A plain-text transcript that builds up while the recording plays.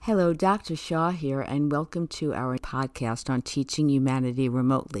Hello, Dr. Shaw here, and welcome to our podcast on teaching humanity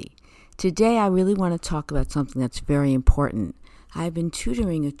remotely. Today, I really want to talk about something that's very important. I've been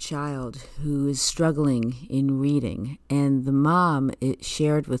tutoring a child who is struggling in reading, and the mom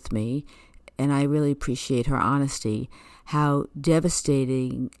shared with me, and I really appreciate her honesty, how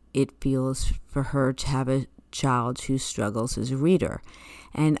devastating it feels for her to have a child who struggles as a reader.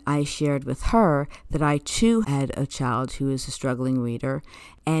 And I shared with her that I too had a child who is a struggling reader.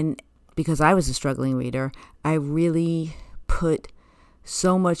 And because I was a struggling reader, I really put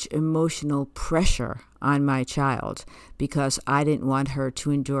so much emotional pressure on my child because I didn't want her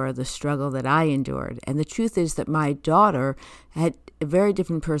to endure the struggle that I endured. And the truth is that my daughter had a very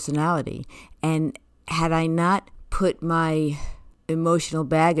different personality. And had I not put my emotional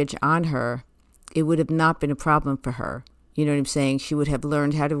baggage on her, it would have not been a problem for her. You know what I'm saying? She would have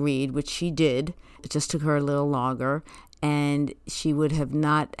learned how to read, which she did. It just took her a little longer. And she would have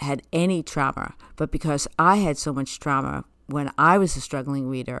not had any trauma. But because I had so much trauma when I was a struggling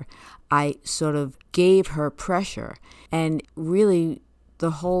reader, I sort of gave her pressure. And really,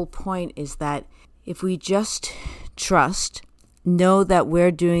 the whole point is that if we just trust, know that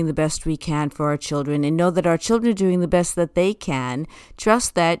we're doing the best we can for our children, and know that our children are doing the best that they can,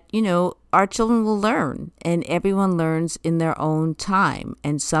 trust that, our children will learn, and everyone learns in their own time.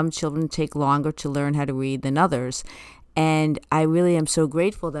 And some children take longer to learn how to read than others. And I really am so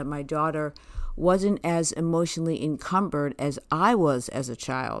grateful that my daughter wasn't as emotionally encumbered as I was as a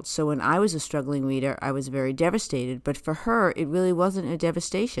child. So when I was a struggling reader, I was very devastated. But for her, it really wasn't a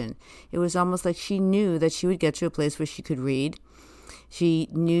devastation. It was almost like she knew that she would get to a place where she could read. She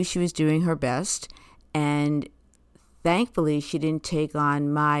knew she was doing her best. And thankfully, she didn't take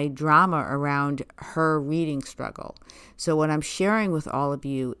on my drama around her reading struggle. So what I'm sharing with all of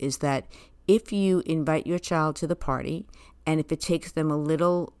you is that if you invite your child to the party, and if it takes them a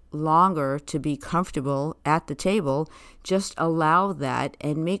little longer to be comfortable at the table, just allow that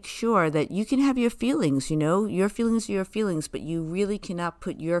and make sure that you can have your feelings. Your feelings are your feelings, but you really cannot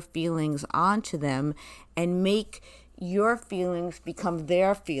put your feelings onto them and make your feelings become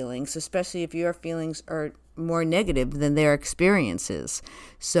their feelings, especially if your feelings are more negative than their experiences.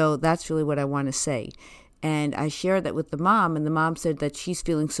 So that's really what I want to say. And I shared that with the mom, and the mom said that she's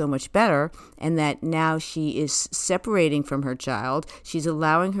feeling so much better and that now she is separating from her child. She's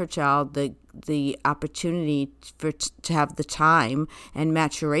allowing her child the opportunity to have the time and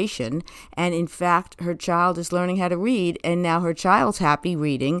maturation. And in fact, her child is learning how to read, and now her child's happy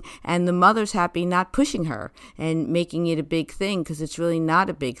reading, and the mother's happy not pushing her and making it a big thing, because it's really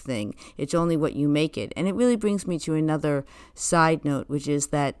not a big thing. It's only what you make it. And it really brings me to another side note, which is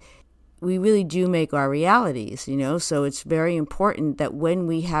that we really do make our realities, so it's very important that when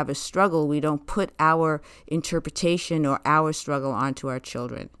we have a struggle, we don't put our interpretation or our struggle onto our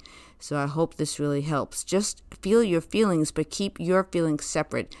children. So I hope this really helps. Just feel your feelings, but keep your feelings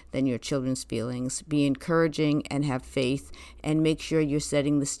separate than your children's feelings. Be encouraging and have faith, and make sure you're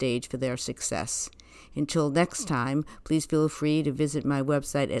setting the stage for their success. Until next time, please feel free to visit my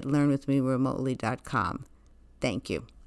website at learnwithmeremotely.com. Thank you.